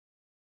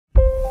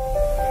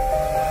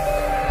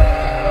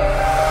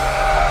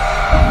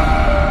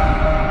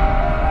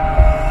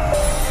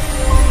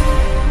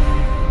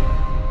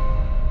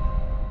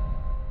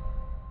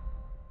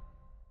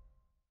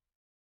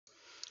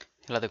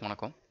எல்லாத்துக்கும்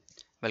வணக்கம்.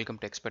 Welcome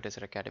to expert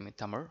SR academy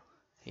Tamil.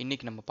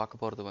 இன்னைக்கு நம்ம பார்க்க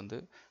போகிறது வந்து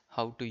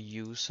how to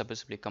use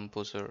subassembly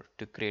composer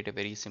to create a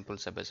very simple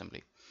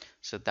subassembly.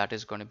 So that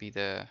is going to be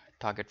the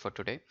target for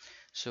today.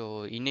 So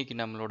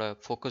இன்னைக்கு நம்மளோட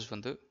focus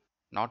வந்து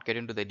not get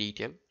into the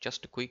detail,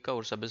 just குயிக்காக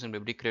ஒரு subassembly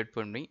எப்படி கிரியேட்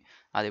பண்ணி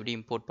அதை எப்படி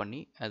import பண்ணி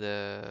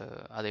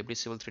அதை எப்படி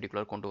சிவில் 3D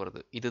குள்ளார கொண்டு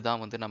வருது,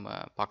 இதுதான் வந்து நம்ம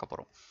பார்க்க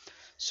போகிறோம்.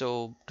 ஸோ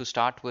டு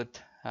ஸ்டார்ட் வித்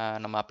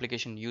நம்ம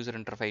அப்ளிகேஷன் யூசர்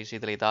இன்டர்ஃபேஸ்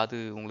இதில் ஏதாவது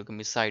உங்களுக்கு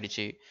மிஸ்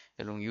ஆகிடுச்சு,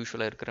 இல்லை உங்களுக்கு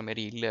யூஸ்வலாக இருக்கிற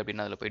மாதிரி இல்லை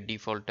அப்படின்னா அதில் போய்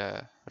டிஃபால்ட்டை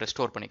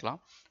ரெஸ்டோர்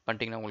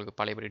பண்ணிட்டிங்கன்னா உங்களுக்கு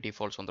பழையபடி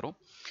டிஃபால்ட்ஸ் வந்துடும்.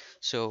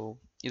 ஸோ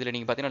இதில்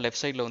நீங்கள் பார்த்தீங்கன்னா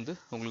லெஃப்ட் சைடில் வந்து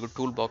உங்களுக்கு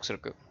டூல் பாக்ஸ்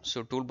இருக்குது.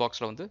 ஸோ டூல்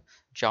பாக்ஸில் வந்து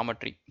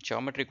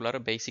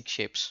ஜாமெட்ரிக்குள்ளார basic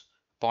shapes,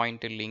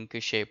 point, link,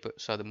 shape,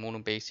 so அது மூணு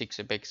பேசிக்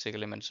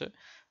எலிமெண்ட்ஸு.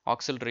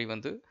 ஆக்சிலரி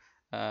வந்து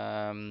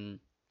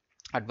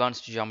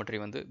அட்வான்ஸ்டு ஜாமெட்ரி,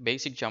 வந்து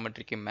பேசிக்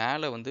ஜாமெட்ரிக்கு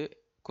மேலே வந்து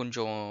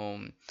கொஞ்சம்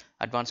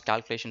அட்வான்ஸ்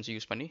கால்குலேஷன்ஸ்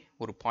யூஸ் பண்ணி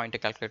ஒரு பாயிண்ட்டை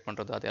கால்குலேட்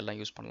பண்ணுறது அதெல்லாம்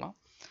யூஸ் பண்ணலாம்.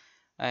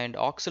 அண்ட்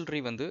ஆக்சிலரி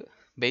வந்து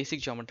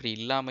பேசிக் ஜாமெட்ரி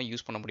இல்லாமல்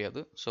யூஸ் பண்ண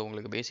முடியாது. ஸோ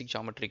உங்களுக்கு பேசிக்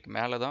ஜாமெட்ரிக்கு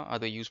மேலே தான்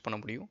அதை யூஸ் பண்ண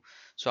முடியும்.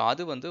 ஸோ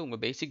அது வந்து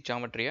உங்கள் பேசிக்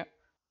ஜாமெட்ரியை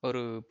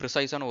ஒரு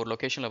ப்ரிசைஸான ஒரு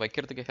லொக்கேஷனில்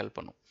வைக்கிறதுக்கு ஹெல்ப்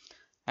பண்ணும்.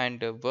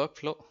 அண்ட்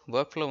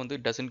ஒர்க் ஃப்ளோ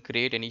வந்து doesn't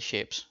create any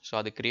shapes. So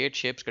அது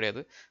கிரியேட் ஷேப்ஸ்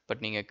கிடையாது,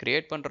 பட் நீங்கள்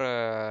கிரியேட் பண்ணுற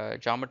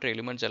ஜாமெட்ரி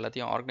எலிமெண்ட்ஸ்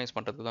எல்லாத்தையும் ஆர்கனைஸ்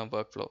பண்ணுறது தான்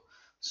work flow.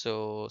 So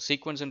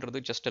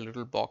சீக்வன்ஸ்ன்றது just a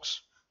little box.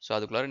 So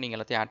அதுக்குள்ளார நீங்கள்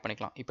எல்லாத்தையும் ஆட்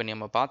பண்ணிக்கலாம். இப்போ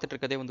நம்ம பார்த்துட்டு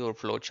இருக்கதே வந்து ஒரு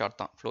ஃப்ளோ சார்ட்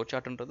தான். ஃப்ளோ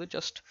சார்ட்ன்றது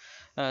ஜஸ்ட்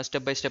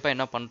ஸ்டெப் பை ஸ்டெப்பாக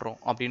என்ன பண்ணுறோம்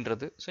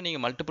அப்படின்றது. ஸோ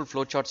நீங்கள் மல்டிபிள்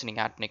ஃப்ளோ சார்ட்ஸ்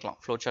நீங்கள் ஆட் பண்ணிக்கலாம்.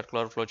 ஃப்ளோ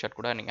சார்ட்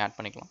கூட நீங்கள் ஆட்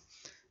பண்ணிக்கலாம்.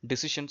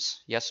 Decisions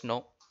yes no,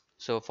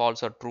 so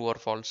falls are true or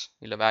false,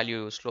 இல்லை வேல்யூ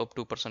ஸ்லோப்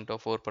 2%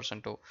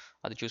 4%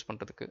 அது சூஸ்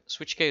பண்ணுறதுக்கு.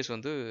 ஸ்விட்ச் கேஸ்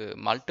வந்து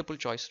மல்டிபிள்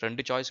சாய்ஸ்,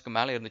 2 சாய்ஸ்க்கு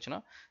மேலே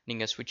இருந்துச்சுன்னா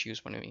நீங்கள் ஸ்விட்ச்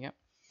யூஸ் பண்ணுவீங்க.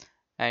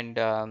 அண்ட்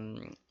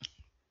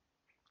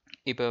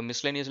இப்போ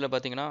மிஸ்லேனியஸில்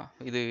பார்த்தீங்கன்னா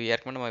இது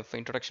ஏற்கனவே நம்ம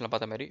இன்ட்ரடக்ஷனில்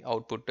பார்த்த மாதிரி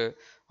அவுட்புட்டு,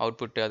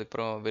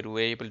 அதுக்கப்புறம் வெறும்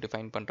வேரியபிள்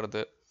டிஃபைன்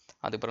பண்ணுறது,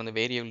 அதுக்கப்புறம் அந்த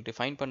வேரியபிள்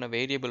டிஃபைன் பண்ண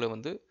வேரியபிளை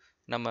வந்து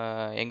நம்ம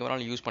எங்கே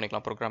வேணாலும் யூஸ்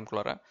பண்ணிக்கலாம்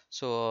ப்ரோக்ராம்குள்ளார.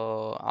 ஸோ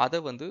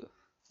அதை வந்து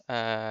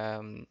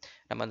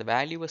நம்ம அந்த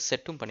வேல்யூவை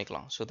செட்டும்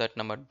பண்ணிக்கலாம். ஸோ தட்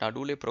நம்ம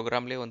நடுவில்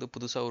ப்ரோக்ராம்லேயே வந்து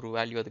புதுசாக ஒரு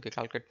வேல்யூ அதுக்கு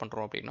கால்குலேட்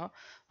பண்ணுறோம் அப்படின்னா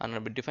அந்த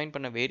நம்ம டிஃபைன்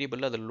பண்ண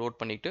வேரியபிளில் அதை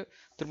லோட் பண்ணிவிட்டு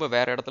திரும்ப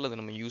வேறு இடத்துல அதை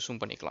நம்ம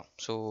யூஸும் பண்ணிக்கலாம்.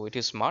 So it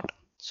is smart.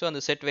 So அந்த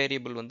செட்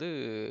வேரியபிள் வந்து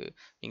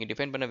நீங்கள்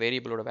டிஃபைன் பண்ண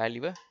வேரியபிளோட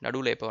வேல்யூவை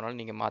நடுவில் எப்போ வேணாலும்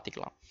நீங்கள்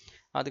மாற்றிக்கலாம்.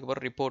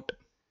 அதுக்கப்புறம்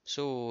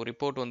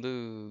ரிப்போர்ட் வந்து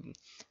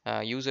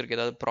யூசருக்கு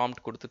ஏதாவது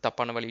ப்ராம்ப்ட் கொடுத்து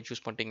தப்பான வேல்யூ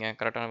சூஸ் பண்ணிட்டீங்க,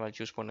 கரெக்டான வேல்யூ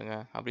சூஸ்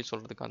பண்ணுங்கள் அப்படின்னு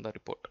சொல்கிறதுக்கு அந்த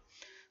ரிப்போர்ட்.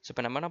 ஸோ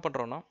இப்போ நம்ம என்ன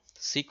பண்ணுறோன்னா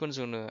சீக்வன்ஸ்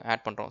ஒன்று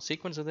ஆட் பண்ணுறோம்.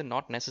 சீக்வன்ஸ் வந்து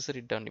நாட்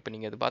நெசசரி டன். இப்போ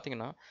நீங்கள் இது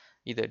பார்த்தீங்கன்னா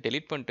இதை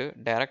டெலிட் பண்ணிட்டு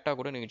டேரெக்டாக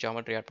கூட நீங்கள்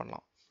ஜாமெட்ரி ஆட்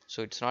பண்ணலாம்.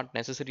 So it's not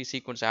necessary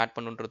sequence add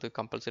பண்ணுன்றது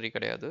compulsory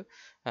கிடையாது.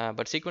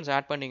 பட் சீக்வன்ஸ்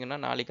ஆட் பண்ணிங்கன்னா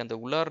நாளைக்கு அந்த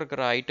உள்ளார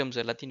இருக்கிற ஐட்டம்ஸ்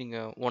எல்லாத்தையும்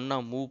நீங்கள் ஒன்றா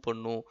மூவ்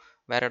பண்ணணும்,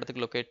 வேறு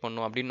இடத்துக்கு லொக்கேட்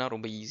பண்ணணும் அப்படின்னா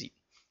ரொம்ப ஈஸி.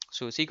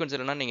 ஸோ சீக்வன்ஸ்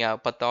இல்லைனா நீங்கள்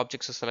 10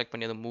 ஆப்ஜெக்ட்ஸை செலக்ட்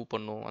பண்ணி அதை மூவ்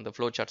பண்ணணும், அந்த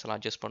ஃப்ளோ சார்ட்ஸ் எல்லாம்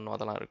அட்ஜஸ்ட் பண்ணணும்,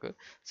 அதெல்லாம் இருக்குது.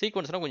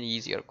 சீக்வன்ஸ்னால் கொஞ்சம்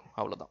ஈஸியாக இருக்கும்,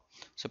 அவ்வளோதான்.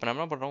 ஸோ இப்போ நம்ம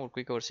என்ன பண்ணுறோம், ஒரு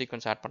குயிக்காக ஒரு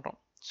சீக்வன்ஸ் ஆட் பண்ணுறோம்.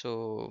 ஸோ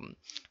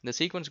இந்த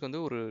சீக்வன்ஸ்க்கு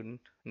வந்து ஒரு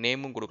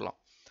நேமும் கொடுக்கலாம்.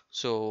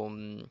 ஸோ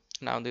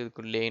நான் வந்து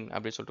இதுக்கு லேன்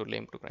அப்படின்னு சொல்லிட்டு ஒரு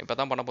லேன் கொடுக்குறேன். இப்போ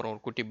தான் பண்ண போகிறோம்,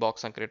 ஒரு குட்டி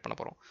பாக்ஸ் தான் கிரியேட் பண்ண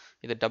போகிறோம்.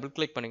 இதை டபுள்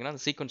கிளிக் பண்ணிங்கன்னா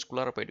அந்த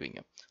சீக்வன்ஸ்குள்ளார போயிடுவீங்க.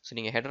 ஸோ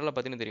நீங்கள் ஹெடரில்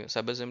பார்த்தீங்கன்னா தெரியும்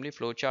சப்அசெம்பிளி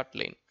ஃப்ளோ சார்ட்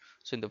லேன்.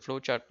 ஸோ இந்த ஃப்ளோ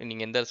சார்ட்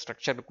நீங்கள் எந்த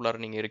ஸ்ட்ரக்சருக்குள்ளார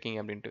நீங்கள் இருக்கீங்க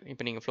அப்படின்ட்டு.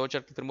 இப்போ நீங்கள் ஃப்ளோ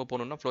சார்ட் திரும்ப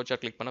போகணுன்னா ஃப்ளோ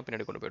சார்ட் கிளிக் பண்ணால்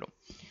பின்னாடி கொண்டு போயிடும்.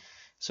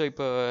 ஸோ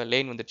இப்போ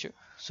லேன் வந்துடுச்சு.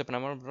 ஸோ இப்போ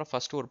நம்ம என்ன பண்ணுறோம்,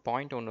 ஃபஸ்ட்டு ஒரு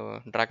பாயிண்ட் ஒன்று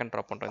ட்ராக் அண்ட்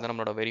ட்ராப் பண்ணுறோம். இதான்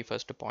நம்மளோட வெரி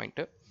ஃபர்ஸ்ட்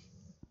பாயிண்ட்டு.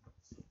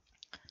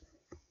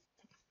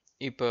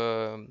 இப்போ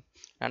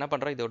நான் என்ன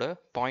பண்ணுறேன், இதோட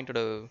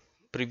பாயிண்டோட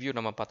ப்ரிவ்யூ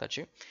நம்ம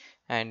பார்த்தாச்சு.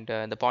 அண்ட்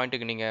இந்த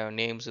பாயிண்ட்டுக்கு நீங்கள்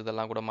நேம்ஸ்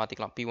இதெல்லாம் கூட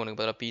மாற்றிக்கலாம். P1க்கு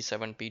பதிலாக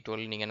P7,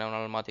 P12 நீங்கள் என்ன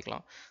வேணாலும்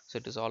மாற்றிக்கலாம். So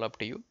it is all up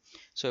to you.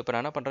 So இப்போ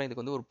நான் என்ன பண்ணுறேன்,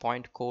 இதுக்கு வந்து ஒரு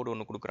பாயிண்ட் கோடு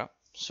ஒன்று கொடுக்குறேன்.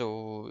 ஸோ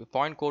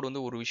பாயிண்ட் கோடு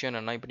வந்து ஒரு விஷயம்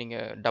என்னென்னா, இப்போ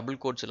நீங்கள் டபுள்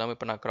கோட்ஸ் இல்லாமல்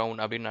இப்போ நான் க்ரௌன்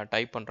அப்படின்னு நான்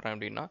டைப் பண்ணுறேன்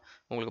அப்படின்னா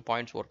உங்களுக்கு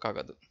பாயிண்ட்ஸ் ஒர்க்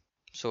ஆகாது.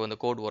 ஸோ அந்த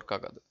கோட் ஒர்க்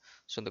ஆகாது.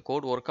 ஸோ இந்த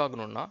கோட் ஒர்க்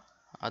ஆகணும்னா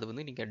அது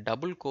வந்து நீங்கள்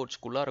டபுள்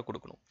கோட்ஸ்குள்ளார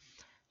கொடுக்கணும்.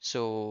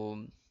 ஸோ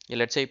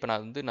லெட்ஸே இப்போ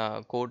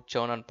நான் கோட்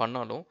சேர்ன் ஆன்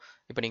பண்ணாலும்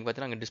இப்போ நீங்கள்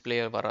பார்த்தீங்கன்னா அங்கே டிஸ்பிளே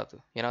வராது.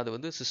 ஏன்னா அது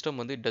வந்து சிஸ்டம்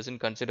வந்து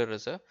doesn't consider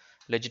as a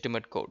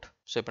legitimate code.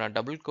 So இப்போ நான்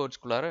டபுள்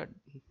கோட்ஸ்குள்ளார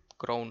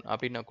க்ரௌன்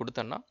அப்படின்னு நான்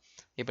கொடுத்தேன்னா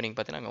இப்போ நீங்கள்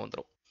பார்த்தீங்கன்னா அங்கே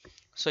வந்துடும்.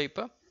 ஸோ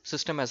இப்போ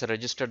system has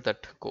registered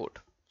that code.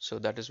 So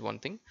that is one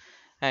thing.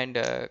 And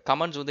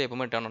comments வந்து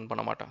எப்பவுமே டர்ன் ஆன்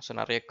பண்ண மாட்டேன். ஸோ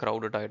நிறைய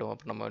க்ரௌடட் ஆகிடும்,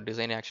 அப்போ நம்ம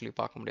டிசைனை ஆக்சுவலி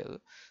பார்க்க முடியாது.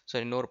 ஸோ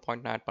இன்னொரு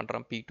பாயிண்ட் நான் ஆட்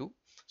பண்ணுறேன், P2.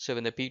 ஸோ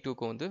இந்த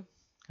P2க்கு வந்து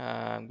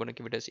going to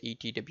give it as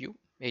ETW,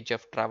 edge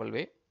of travel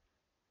way.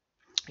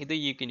 இது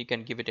you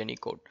can give it any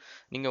code.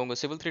 நீங்கள் உங்கள்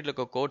Civil 3D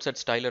இருக்க கோட்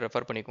செட் ஸ்டைலை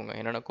ரெஃபர் பண்ணிக்கோங்க,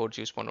 என்னென்ன கோட்ஸ்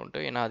யூஸ்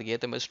பண்ணுன்ட்டு. ஏன்னா அதுக்கு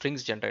ஏற்ற மாதிரி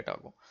ஸ்ட்ரிங்ஸ் ஜென்ரேட்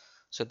ஆகும்.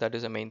 So that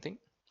is a main thing.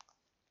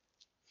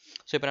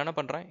 So இப்போ நான் என்ன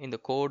பண்ணுறேன், இந்த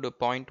கோடு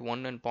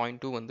 .1 அண்ட்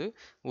 .2 வந்து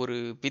ஒரு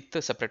வித்தை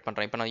செப்பரேட்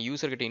பண்ணுறேன். இப்போ நான்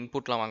யூசர்கிட்ட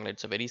இன்புட்லாம் வாங்கல,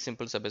 இட்ஸ் வெரி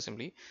சிம்பிள்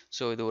சப்அசெம்பிளி.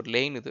 ஸோ இது ஒரு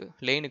லேன், இது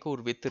லேனுக்கு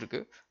ஒரு வித்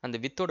இருக்குது. அந்த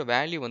வித்தோட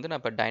வேல்யூ வந்து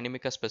நான் இப்போ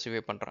டைனமிக்காக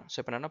ஸ்பெசிஃபை பண்ணுறேன். ஸோ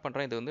இப்போ நான் என்ன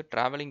பண்ணுறேன், இது வந்து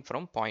ட்ராவலிங்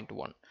ஃப்ரம்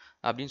 .1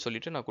 அப்படின்னு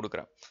சொல்லிட்டு நான்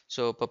கொடுக்குறேன்.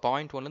 ஸோ இப்போ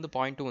 .1லேருந்து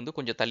 .2 வந்து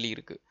கொஞ்சம் தள்ளி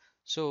இருக்குது.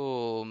 ஸோ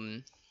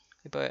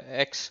இப்போ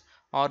எக்ஸ்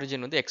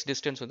ஆரிஜின் வந்து எக்ஸ்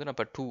டிஸ்டன்ஸ் வந்து நான்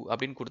இப்போ 2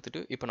 அப்படின்னு கொடுத்துட்டு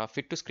இப்போ நான்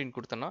ஃபிட் டு ஸ்க்ரீன்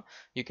கொடுத்தேன்னா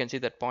யூ கேன் சி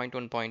தட்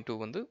 .1, .2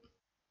 வந்து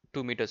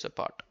 2 meters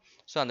apart.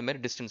 ஸோ அந்த மாதிரி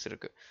டிஸ்டன்ஸ்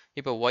இருக்குது.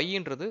 இப்போ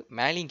ஒய்ன்றது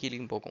மேலேயும்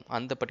கீழேயும் போகும்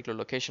அந்த பர்டிகுலர்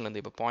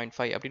லொக்கேஷன்லேருந்து. இப்போ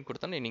 0.5 அப்படின்னு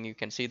கொடுத்தா நீங்கள் you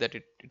can see that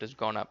it is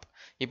gone up.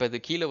 இப்போ இது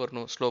கீழே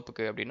வரணும்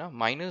ஸ்லோப்புக்கு அப்படின்னா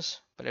மைனஸ்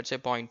லெட்ஸ் சே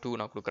 0.2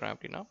 நான் கொடுக்குறேன்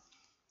அப்படின்னா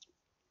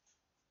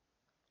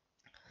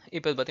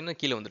இப்போ இது பார்த்தீங்கன்னா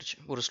கீழே வந்துருச்சு,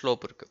 ஒரு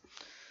ஸ்லோப் இருக்குது.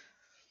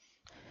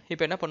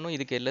 இப்போ என்ன பண்ணணும்,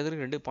 இதுக்கு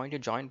எல்லாத்துக்கும் 2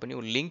 பாயிண்ட்டையும் ஜாயின் பண்ணி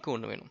ஒரு லிங்க்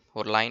ஒன்று வேணும்,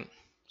 ஒரு லைன்.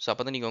 ஸோ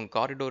அப்போ தான் நீங்கள் உங்கள்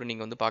காரிடோர்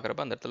நீங்கள் வந்து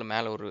பார்க்குறப்ப அந்த இடத்துல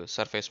மேலே ஒரு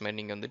சர்ஃபேஸ் மாதிரி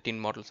நீங்கள் வந்து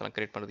டின் மாடல்ஸ் எல்லாம்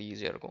கிரியேட் பண்ணுறது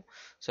ஈஸியாக இருக்கும்.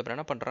 ஸோ இப்போ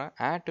என்ன பண்ணுறேன்,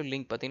 ஆட் டு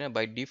லிங்க் பார்த்தீங்கன்னா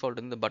பை டிஃபால்ட்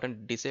வந்து இந்த பட்டன்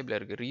டிசேபிள்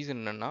இருக்குது. ரீசன்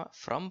என்னென்னா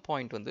ஃப்ரம்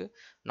பாயிண்ட் வந்து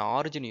நான்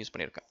ஆரிஜின் யூஸ்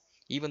பண்ணியிருக்கேன்.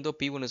 Even though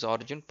P1 is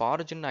origin,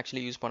 origin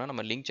actually use பண்ணால்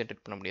நம்ம லிங்க்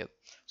ஜென்ரேட் பண்ண முடியாது.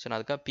 ஸோ நான்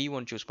அதுக்காக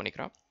P1 சூஸ்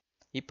பண்ணிக்கிறேன்.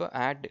 இப்போ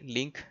ஆட்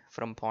லிங்க்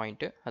ஃப்ரம்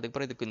பாயிண்ட்டு,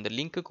 அதுக்கப்புறம் இதுக்கு இந்த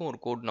லிங்க்குக்கும் ஒரு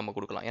கோட் நம்ம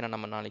கொடுக்கலாம். ஏன்னா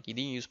நம்ம நாளைக்கு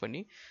இதையும் யூஸ்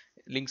பண்ணி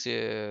லிங்க்ஸ்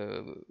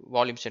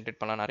வால்யூம்ஸ் ஜென்ரேட்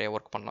பண்ணலாம், நிறைய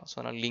ஒர்க் பண்ணலாம். ஸோ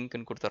அதனால்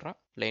லிங்க்னு கொடுத்துட்றேன்,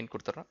 லைன்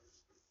கொடுத்துட்றேன்.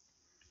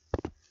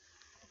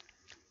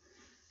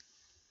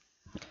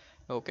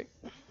 ஓகே,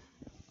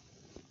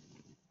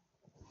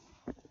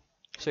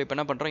 ஸோ இப்போ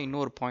என்ன பண்ணுறேன்,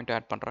 இன்னொரு பாயிண்ட்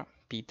ஆட் பண்ணுறேன்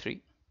P3.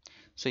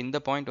 ஸோ இந்த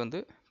பாயிண்ட் வந்து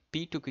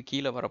P2க்கு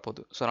கீழே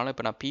வரப்போகுது. ஸோ அதனால்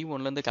இப்போ நான்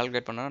P1லேருந்து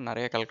கால்குலேட் பண்ணால்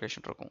நிறைய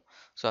கால்குலேஷன் இருக்கும்.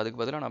 ஸோ அதுக்கு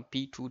பதிலாக நான்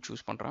P2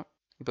 சூஸ் பண்ணுறேன்.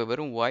 இப்போ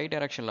வெறும் y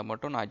டைரக்ஷனில்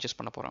மட்டும் நான் அட்ஜஸ்ட்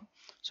பண்ண போகிறேன்.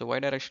 ஸோ y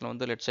டைரக்ஷனில்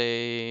வந்து லெட்ஸ் சே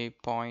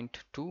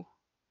 0.2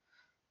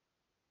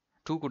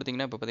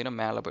 கொடுத்தீங்கன்னா இப்போ பார்த்தீங்கன்னா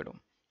மேலே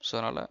போயிடும். ஸோ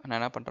அதனால் நான்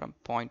என்ன பண்ணுறேன்,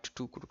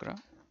 0.2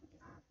 கொடுக்குறேன்.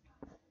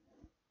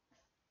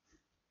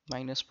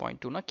 மைனஸ்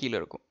 0.2னா கீழே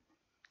இருக்கும்.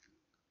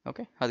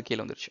 ஓகே, அது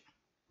கீழே வந்துருச்சு.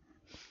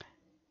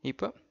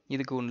 இப்போ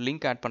இதுக்கு ஒரு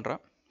லிங்க் ஆட்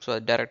பண்ணுறேன். ஸோ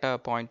அது டேரெக்டாக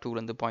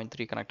 0.2லேருந்து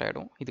 0.3 கனெக்ட்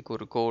ஆகிடும். இதுக்கு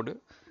ஒரு கோடு,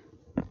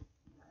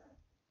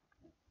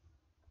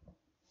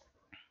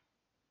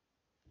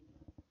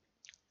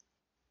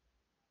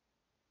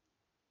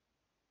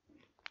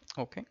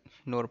 ஓகே,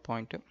 இன்னொரு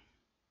பாயிண்ட்டு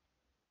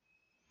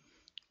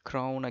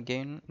க்ரௌன்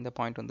அகெயின். இந்த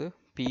பாயிண்ட் வந்து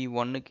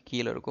P1க்கு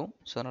கீழே இருக்கும்.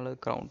 ஸோ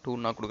அதனால் க்ரௌன் 2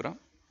 நான் கொடுக்குறேன்.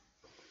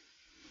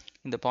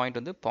 இந்த பாயிண்ட்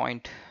வந்து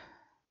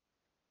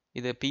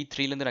இது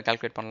P3லேருந்து நான்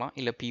கால்குலேட் பண்ணலாம்,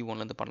 இல்லை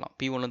P1லேருந்து பண்ணலாம்.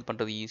 P1லேருந்து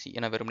பண்ணுறது ஈஸி,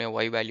 ஏன்னா வெறுமனே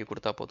y வேல்யூ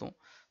கொடுத்தா போதும்.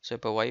 ஸோ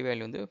இப்போ y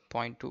வேல்யூ வந்து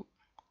 0.2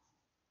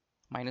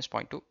 மைனஸ்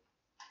 0.2.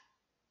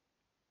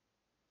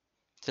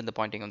 ஸோ இந்த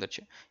பாயிண்டிங்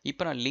வந்துருச்சு.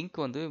 இப்போ நான் லிங்க்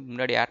வந்து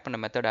முன்னாடி ஆட் பண்ண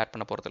மெத்தட் ஆட்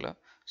பண்ண போகிறதில்ல.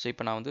 ஸோ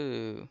இப்போ நான் வந்து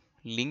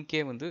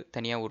லிங்க்கே வந்து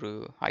தனியாக ஒரு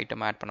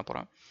ஐட்டம் ஆட் பண்ண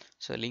போகிறேன்.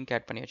 ஸோ லிங்க்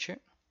ஆட் பண்ணியாச்சு.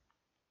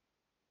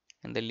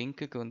 இந்த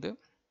லிங்க்குக்கு வந்து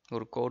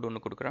ஒரு கோடு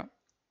ஒன்று கொடுக்குறேன்.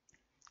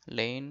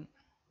 லேன்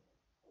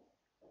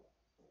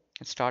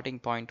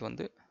ஸ்டார்டிங் பாயிண்ட்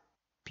வந்து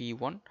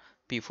P1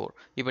 P4.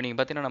 இப்போ நீங்கள்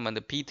பார்த்தீங்கன்னா நம்ம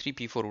இந்த P3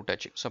 P4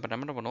 விட்டாச்சு. ஸோ அப்போ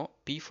நம்ம என்ன பண்ணுவோம்,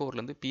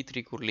 P4லேருந்து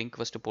P3க்கு ஒரு லிங்க்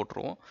ஃபஸ்ட்டு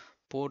போட்டுருவோம்.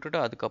 போட்டுட்டு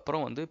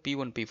அதுக்கப்புறம் வந்து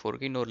P1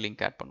 P4க்கு இன்னொரு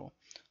லிங்க் ஆட் பண்ணுவோம்.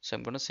 So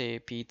I'm going to say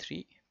P3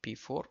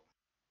 P4.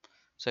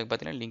 So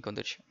பார்த்தீங்கன்னா லிங்க்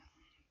வந்துருச்சு.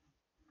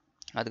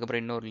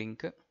 அதுக்கப்புறம் இன்னொரு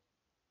லிங்க்கு,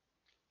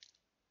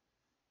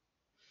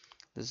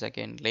 this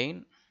again lane.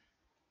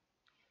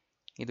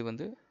 இது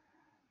வந்து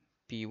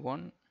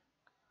P1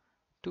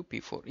 to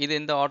P4. இது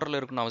எந்த ஆர்டரில்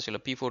இருக்குன்னு அவசியம்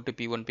இல்லை. P4 to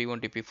P1, P1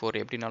 to P4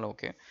 எப்படினாலும்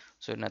okay.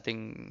 So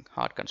nothing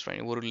heart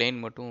constrain. ஒரு லேன்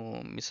மட்டும்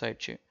மிஸ்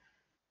ஆயிடுச்சு,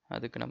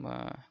 அதுக்கு நம்ம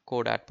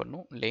கோட் ஆட்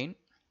பண்ணும், lane.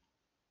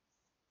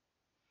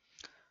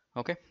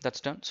 Okay,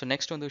 that's ton. So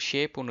next வந்து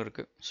ஷேப் ஒன்று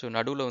இருக்குது. ஸோ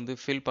நடுவில் வந்து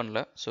ஃபில்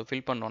பண்ணல. ஸோ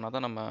ஃபில் பண்ணோன்னா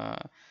தான் நம்ம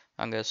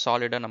அங்கே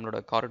சாலிடாக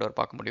நம்மளோட காரிடார்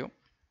பார்க்க முடியும்.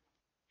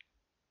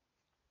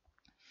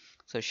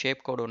 ஸோ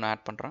ஷேப் கோட் ஒன்று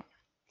ஆட் பண்ணுறேன்.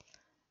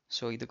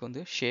 ஸோ இதுக்கு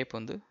வந்து ஷேப்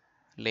வந்து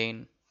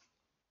லேன்.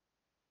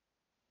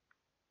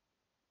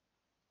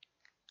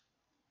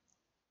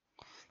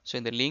 ஸோ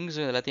இந்த லிங்க்ஸ்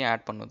எல்லாத்தையும்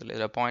ஆட் பண்ணும்.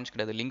 இதில் பாயிண்ட்ஸ்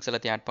கிடையாது, லிங்க்ஸ்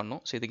எல்லாத்தையும் ஆட் பண்ணும்.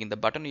 ஸோ இதுக்கு இந்த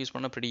பட்டன் யூஸ்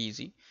பண்ணால் ப்ரிட்டி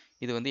ஈஸி.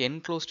 இது வந்து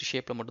என்க்ளோஸ்டு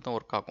ஷேப்பில் மட்டும் தான்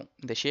ஒர்க் ஆகும்.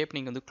 இந்த ஷேப்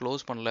நீங்கள் வந்து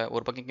க்ளோஸ் பண்ணல,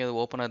 ஒரு பக்கம் எங்கேயாவது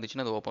ஓப்பனாக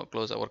இருந்துச்சுன்னா அது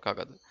க்ளோஸ் ஒர்க்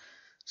ஆகாது.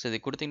 ஸோ இது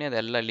கொடுத்தீங்கன்னா அது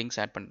எல்லா லிங்க்ஸ்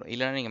ஆட் பண்ணிடும்.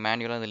 இல்லைனா நீங்கள்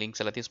மேனுவலாக அந்த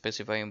லிங்க்ஸ் எல்லாத்தையும்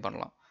ஸ்பெசிஃபையும்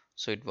பண்ணலாம்.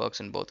 So it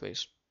works in both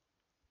ways.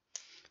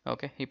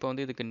 Okay, இப்போ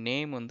வந்து இதுக்கு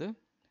நேம் வந்து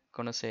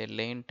கொண்டு சே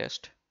லேன்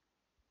டெஸ்ட்.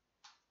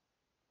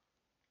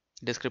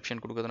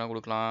 டிஸ்கிரிப்ஷன் கொடுக்குறதுனா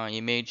கொடுக்கலாம்.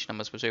 இமேஜ்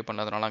நம்ம ஸ்பெசிஃபை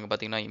பண்ணதுனால அங்கே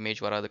பார்த்தீங்கன்னா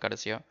இமேஜ் வராது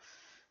கடைசியாக.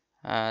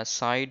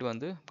 Side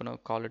வந்து இப்போ நான்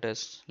call it as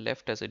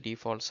left as a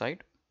default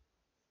side.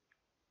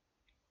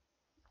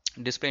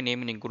 Display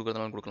name நீங்கள்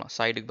கொடுக்குறதுனாலும் கொடுக்கலாம்.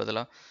 சைடுக்கு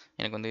பதிலாக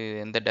எனக்கு வந்து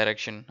எந்த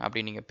டைரக்ஷன்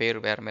அப்படி நீங்கள் பேர்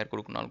வேறு மாதிரி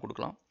கொடுக்கணுனாலும்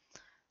கொடுக்கலாம்.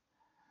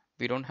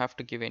 we don't have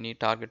to give any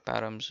target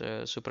params,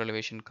 super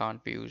elevation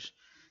can't be used,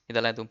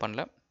 இதெல்லாம் எதுவும்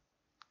பண்ணல.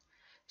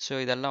 ஸோ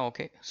இதெல்லாம்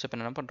ஓகே. ஸோ இப்போ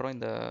என்ன பண்ணுறோம்,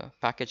 இந்த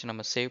பேக்கேஜ்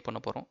நம்ம சேவ் பண்ண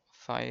போகிறோம்.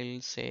 File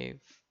save.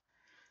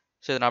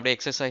 ஸோ இதை நான் அப்படியே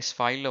எக்ஸசைஸ்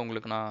ஃபைலில்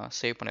உங்களுக்கு நான்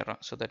சேவ் பண்ணிடுறேன்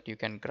so that you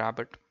can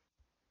graph it.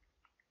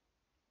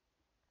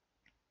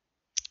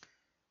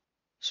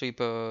 So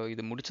இப்போ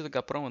இது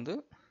முடிச்சதுக்கப்புறம் வந்து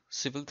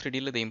Civil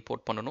 3Dயில் இதை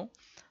இம்போர்ட் பண்ணணும்.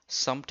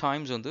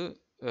 சம்டைம்ஸ் வந்து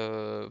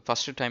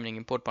ஃபஸ்ட்டு டைம்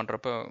நீங்கள் இம்போர்ட்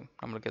பண்ணுறப்ப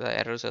நம்மளுக்கு எதாவது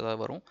எரர்ஸ்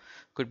எதாவது வரும்,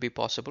 could be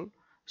possible.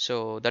 So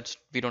that's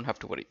we don't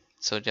have to worry.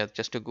 So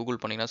just Google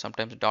பண்ணிங்கன்னா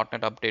சம்டைம்ஸ்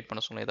 .NET அப்டேட்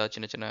பண்ண சொல்ல ஏதாவது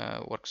சின்ன சின்ன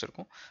ஒர்க்ஸ்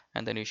இருக்கும்,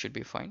 and then you should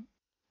be fine.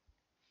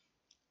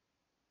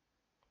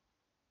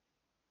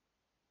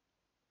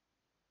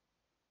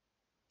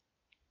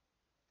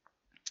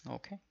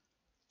 Okay,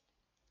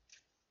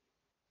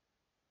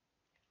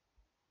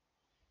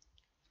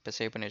 இப்போ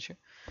சேவ் பண்ணியாச்சு.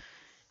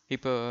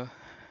 இப்போ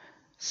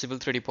Civil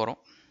 3D போகிறோம்.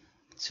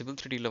 சிவில்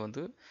 3Dல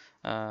வந்து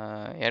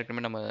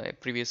ஏற்கனவே நம்ம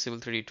ப்ரீவியஸ்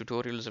சிவில் 3D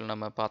டியூட்டோரியல்ஸில்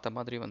நம்ம பார்த்த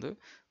மாதிரி வந்து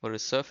ஒரு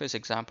சர்ஃபேஸ்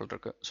எக்ஸாம்பிள்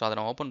இருக்குது. ஸோ அதை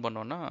நம்ம ஓப்பன்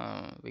பண்ணோன்னா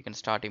we can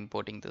start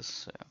importing this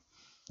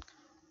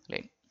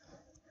line.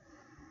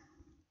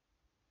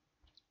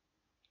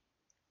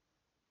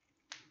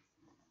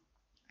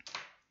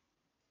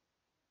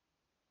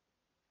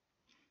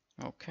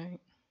 Okay,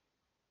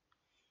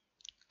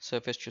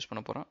 surface choose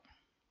பண்ண போகிறோம்.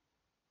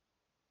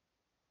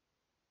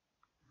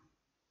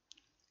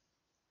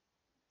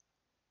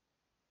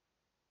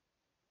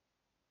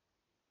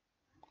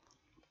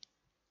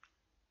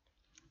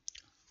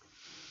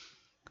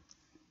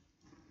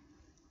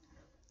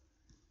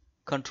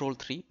 Control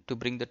 3 to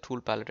bring the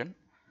tool palette in.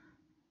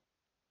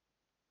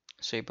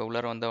 So இப்போ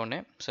உள்ளார வந்தவுடனே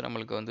ஸோ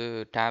நம்மளுக்கு வந்து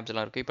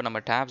டேப்ஸ்லாம் இருக்குது. இப்போ நம்ம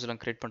டேப்ஸ்லாம்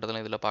க்ரியேட்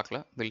பண்ணுறதுலாம் இதில் பார்க்கல.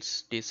 Will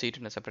seat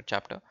in separate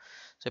chapter.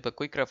 So இப்போ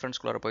குயிக்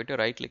ரெஃபரன்ஸ்குள்ளார போயிட்டு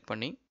ரைட் கிளிக்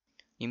பண்ணி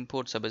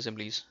இம்போர்ட் சப்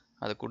அசம்பிளிஸ்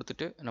அதை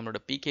கொடுத்துட்டு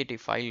நம்மளோட பிகேடி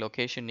ஃபைல்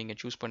லொக்கேஷன்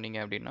நீங்கள் சூஸ் பண்ணீங்க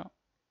அப்படின்னா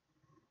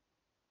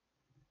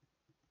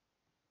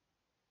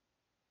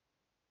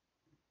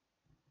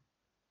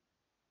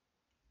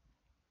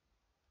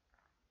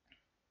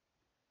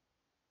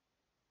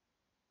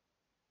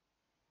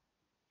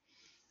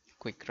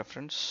குயிக்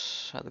ரெஃபரன்ஸ்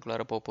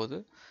அதுக்குள்ளார போகுது.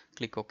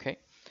 Click okay.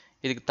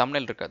 இதுக்கு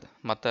தம்ப்நெயில் இருக்காது,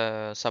 மற்ற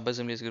சப்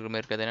அசம்பிளிஸ்க்கு இருமே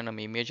இருக்காது, ஏன்னா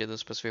நம்ம இமேஜ்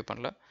எதுவும் ஸ்பெசிஃபை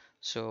பண்ணல.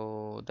 So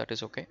that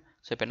is okay.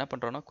 So இப்போ என்ன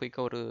பண்ணுறோன்னா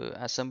குயிக்காக ஒரு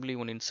அசம்பிளி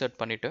ஒன்று இன்சர்ட்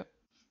பண்ணிவிட்டு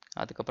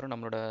அதுக்கப்புறம்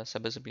நம்மளோட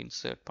சப் அசம்பிளி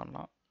இன்சர்ட்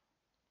பண்ணலாம்.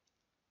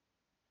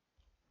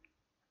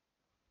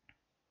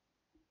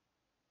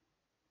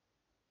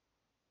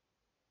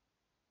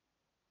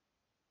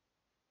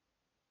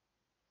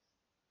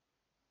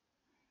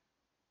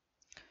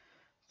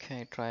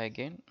 Okay, try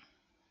again.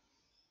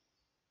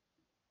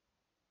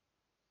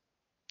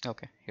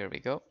 Okay, here we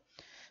go.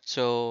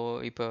 So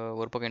இப்போ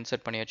ஒரு பக்கம்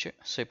இன்சர்ட் பண்ணியாச்சு.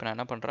 ஸோ இப்போ நான்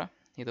என்ன பண்ணுறேன்,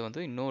 இதை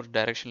வந்து இன்னொரு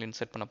டைரெக்ஷனில்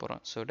இன்சர்ட் பண்ண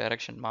போகிறேன். ஸோ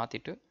டைரெக்ஷன்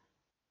மாற்றிட்டு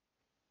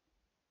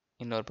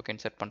இன்னொரு பக்கம்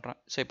இன்சர்ட் பண்ணுறேன்.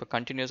 ஸோ இப்போ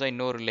கண்டினியூஸாக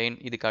இன்னொரு லைன்,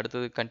 இதுக்கு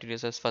அடுத்தது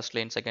கண்டினியூஸாக ஃபர்ஸ்ட்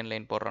லைன் செகண்ட்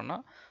லைன் போடுறோன்னா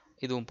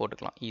இதுவும்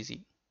போட்டுக்கலாம், ஈஸி.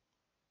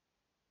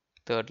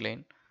 Third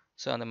line.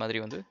 ஸோ அந்த மாதிரி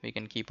வந்து we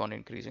can keep on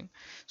increasing.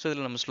 So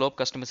இதில் நம்ம ஸ்லோப்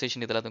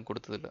கஸ்டமைசேஷன் இதெல்லாம்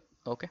கொடுத்ததில்ல.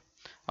 Okay,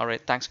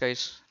 alright, thanks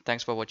guys,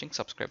 thanks for வாட்சிங்,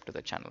 சப்ஸ்கிரைப் டு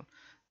த சேனல்.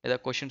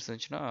 ஏதாவது கொஷின்ஸ்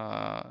இருந்துச்சுன்னா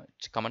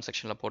கமெண்ட்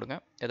செக்ஷனில் போடுங்க,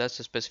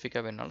 ஏதாச்சும்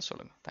ஸ்பெசிஃபிக்காக வேணுனாலும்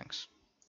சொல்லுங்கள். தேங்க்ஸ்.